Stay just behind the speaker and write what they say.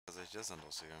tatsächlich der Sand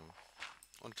ausgegangen.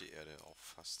 Und die Erde auch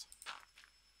fast.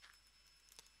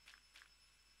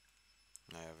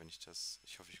 Naja, wenn ich das...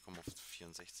 Ich hoffe, ich komme auf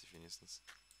 64 wenigstens.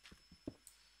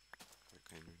 Da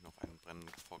kann ich nämlich noch einen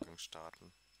brennenden Vorgang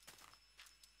starten.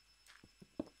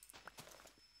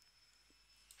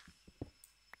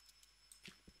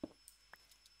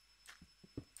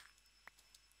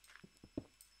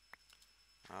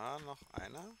 Ah, noch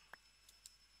einer.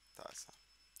 Da ist er.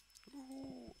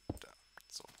 Da.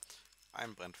 So.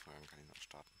 Einen Brennvorgang kann ich noch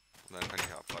starten. Und dann kann ich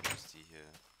ja abwarten, bis die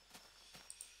hier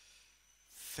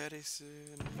fertig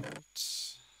sind.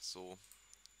 So.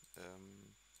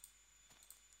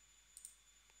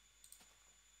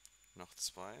 Noch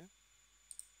zwei.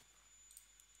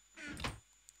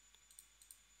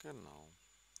 Genau.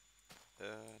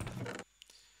 Da.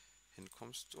 Hin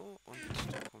kommst du und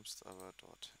du kommst aber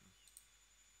dorthin.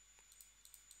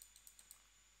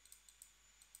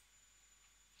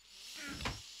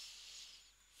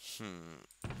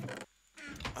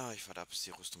 Ah, ich warte ab, bis die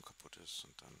Rüstung kaputt ist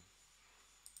und dann...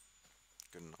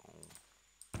 Genau.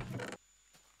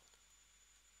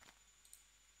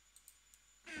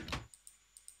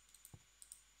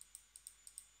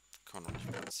 Kann man doch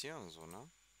nicht platzieren, so,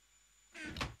 ne?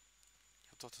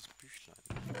 Ich hab doch das Büchlein.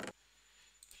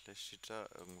 Vielleicht steht da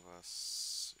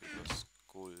irgendwas über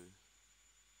Skull.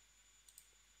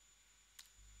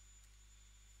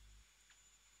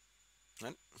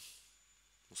 Nein.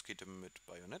 Muskete mit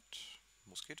Bajonett.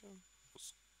 Muskete.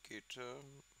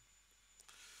 Muskete.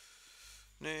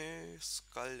 Nee,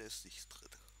 Skull ist nicht drin,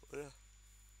 oder?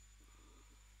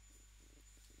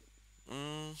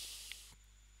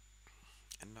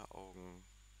 Enderaugen.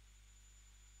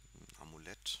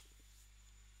 Amulett.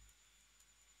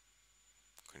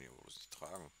 Kann ich aber bloß nicht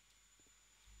tragen.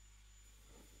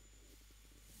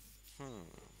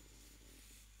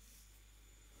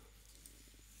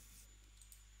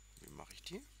 Wie mache ich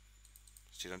die?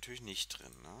 Steht natürlich nicht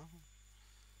drin, ne?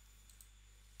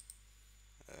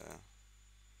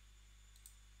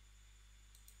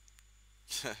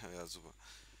 Ja, super.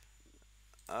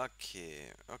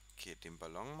 Okay, okay, den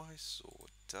Ballon mache ich so.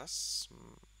 Das...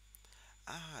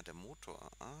 Ah, der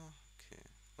Motor. Ah, okay.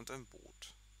 Und ein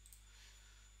Boot.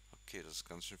 Okay, das ist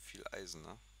ganz schön viel Eisen,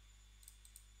 ne?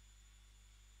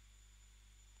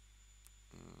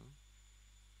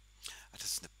 Ah, das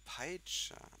ist eine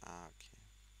Peitsche. Ah, okay.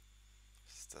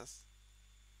 Was ist das?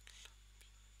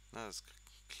 Na, das ist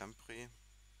Klampri.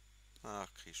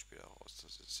 Ach, krieg ich später raus.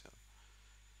 Das ist ja...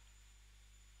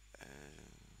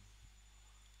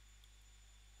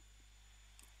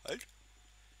 Halt!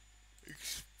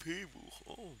 XP-Buch.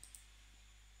 Oh.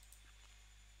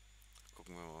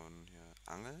 Gucken wir mal hier.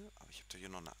 Angel. Aber ich habe da hier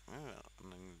noch eine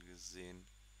Angel gesehen.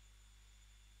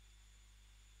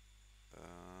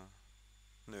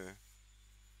 Nö.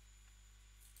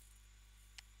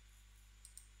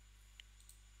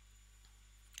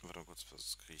 Warte mal kurz,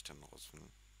 was kriege ich denn raus?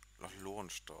 Ach,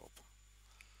 Lohnstaub.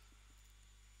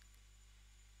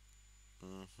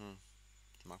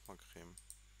 Magma-Creme.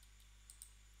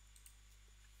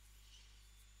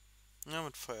 Ja,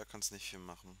 mit Feuer kannst nicht viel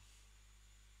machen.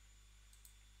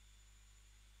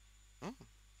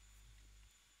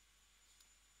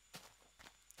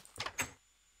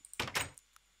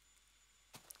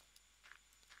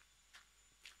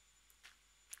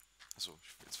 Achso,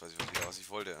 jetzt weiß ich wieder, was ich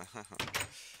wollte.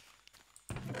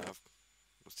 Ja,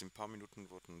 aus den paar Minuten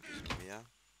wurden ein bisschen mehr.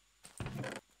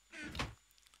 Habe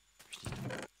ich nicht noch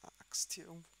eine Axt hier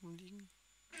irgendwo rumliegen?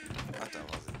 Ah, da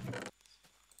war sie.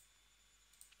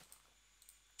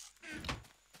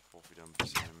 Ich brauche wieder ein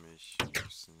bisschen, nämlich ein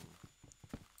bisschen...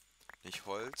 Nicht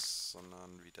Holz,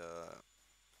 sondern wieder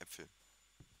Äpfel.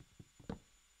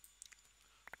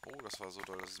 Oh, das war so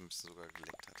doll, dass es ein bisschen sogar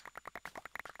geleckt hat.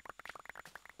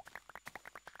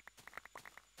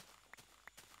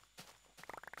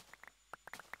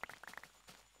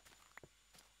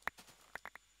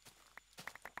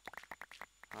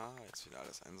 Ah, jetzt wieder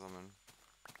alles einsammeln.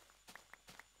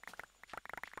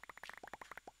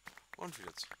 Und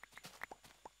wieder zurück.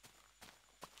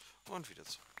 Und wieder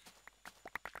zurück.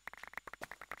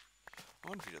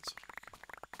 Und wieder zurück.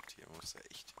 Hier muss ja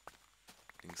echt.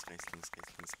 Links, rechts, links,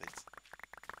 rechts, links, rechts.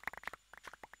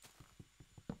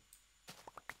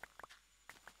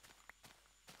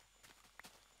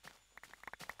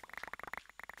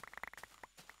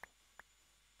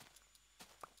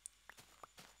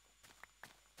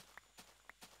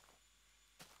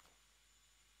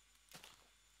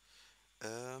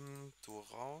 Du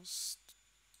raus,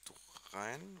 du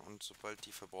rein und sobald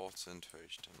die verbraucht sind, höre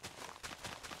ich dann.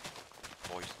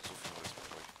 Brauche ich so viel Holz,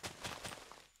 brauche ich.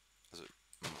 Also,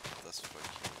 das wollte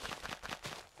ich nicht.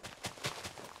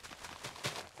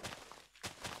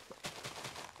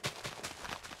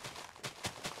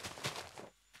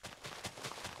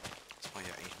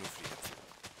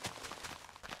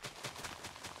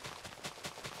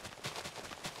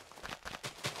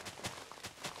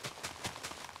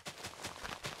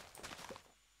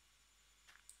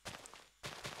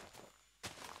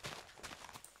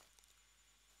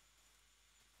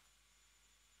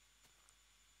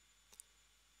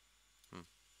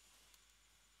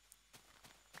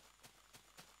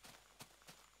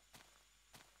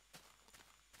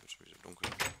 schon wieder dunkel.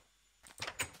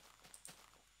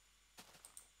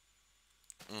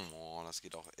 Oh, das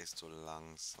geht auch echt so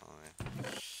langsam.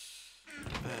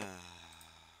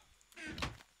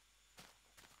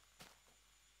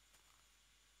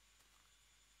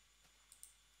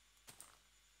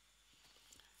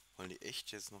 Wollen die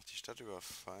echt jetzt noch die Stadt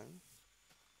überfallen?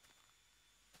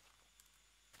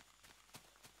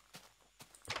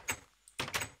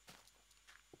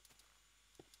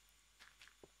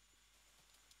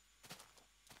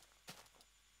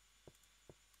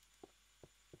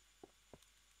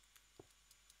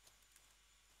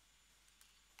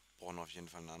 Brauchen auf jeden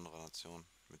Fall eine andere Nation,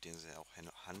 mit denen sie auch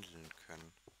handeln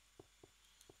können.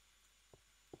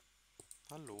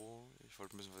 Hallo, ich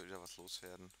wollte wieder was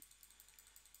loswerden.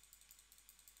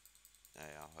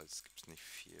 Ja, Holz gibt's nicht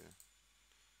viel.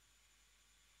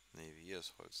 Ne, wie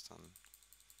ist Holz dann?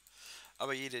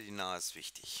 Aber jede die nahe ist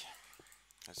wichtig.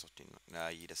 Heißt doch die. Na,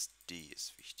 jedes D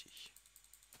ist wichtig.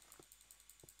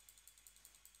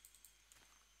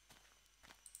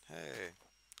 Hey.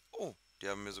 Oh, die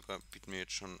haben mir sogar, bieten mir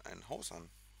jetzt schon ein Haus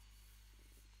an.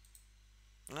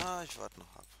 Na, ich warte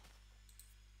noch ab.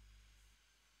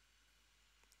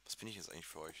 Was bin ich jetzt eigentlich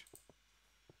für euch?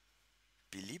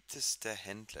 Beliebtester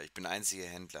Händler. Ich bin einziger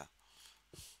Händler.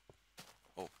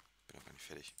 Oh, bin noch gar nicht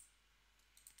fertig.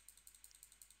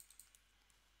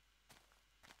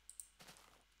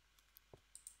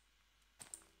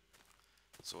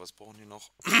 So, was brauchen die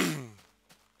noch?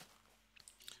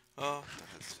 Ah,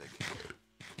 da ist es weg.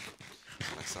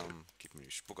 Langsam geht mir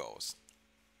die Spucke aus.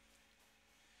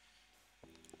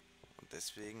 Und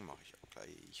deswegen mache ich auch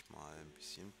gleich mal ein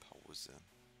bisschen Pause.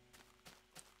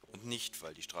 Und nicht,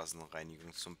 weil die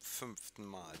Straßenreinigung zum 5.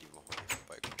 Mal die Woche hier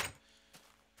vorbeikommt.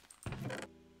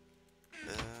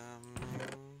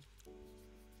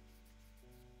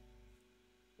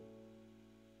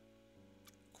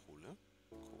 Kohle?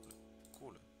 Kohle,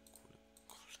 Kohle, Kohle,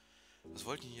 Kohle. Was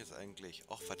wollten die jetzt eigentlich?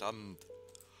 Ach, verdammt.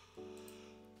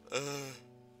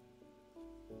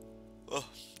 Oh,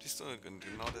 siehst du,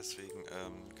 genau deswegen,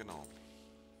 genau.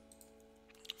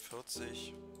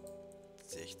 40,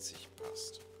 60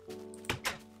 passt.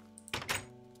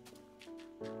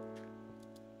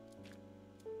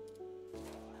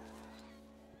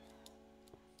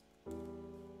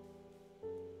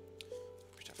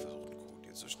 Hab ich da versucht, einen Code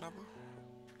hier zu schnappen?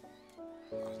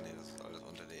 Ach nee, das ist alles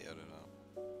unter der Erde da.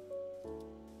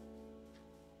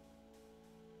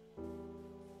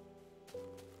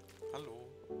 Hallo.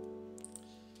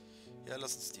 Ja,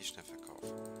 lass uns die schnell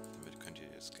verkaufen. Damit könnt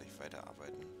ihr jetzt gleich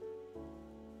weiterarbeiten.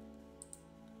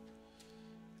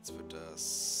 Jetzt wird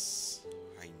das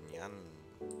Hainan.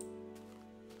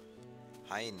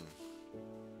 Hein.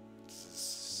 Das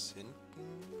ist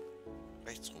hinten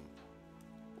rechts rum.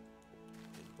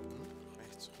 Hinten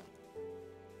rechts rum.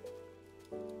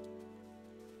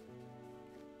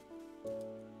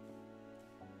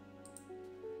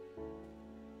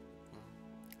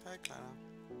 Hi, Kleiner.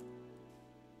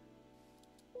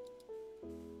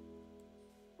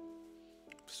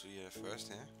 Bist du hier der First,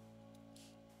 ne?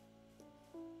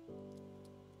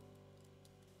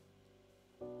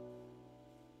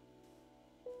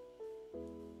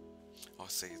 Oh,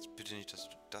 sag jetzt bitte nicht, dass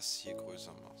du das hier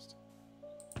größer machst.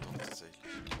 Doch,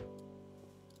 tatsächlich.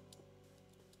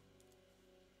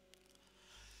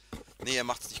 Nee, er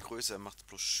macht es nicht größer, er macht es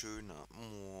bloß schöner.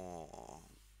 Oh.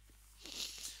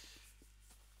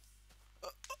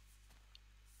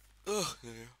 Ach,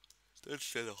 nee. Dann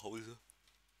schnell nach Hause.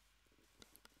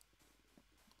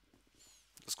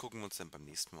 Das gucken wir uns dann beim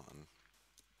nächsten Mal an.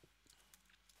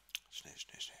 Schnell,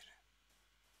 schnell, schnell.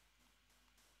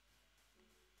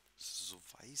 Es ist so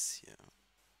weiß hier.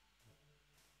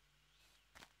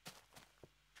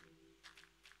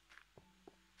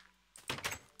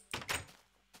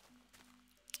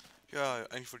 Ja,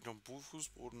 eigentlich wollte ich noch einen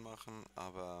Fußboden machen,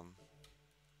 aber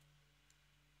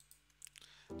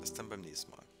das dann beim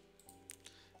nächsten Mal.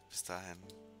 Bis dahin.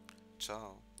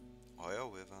 Ciao.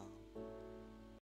 Euer River.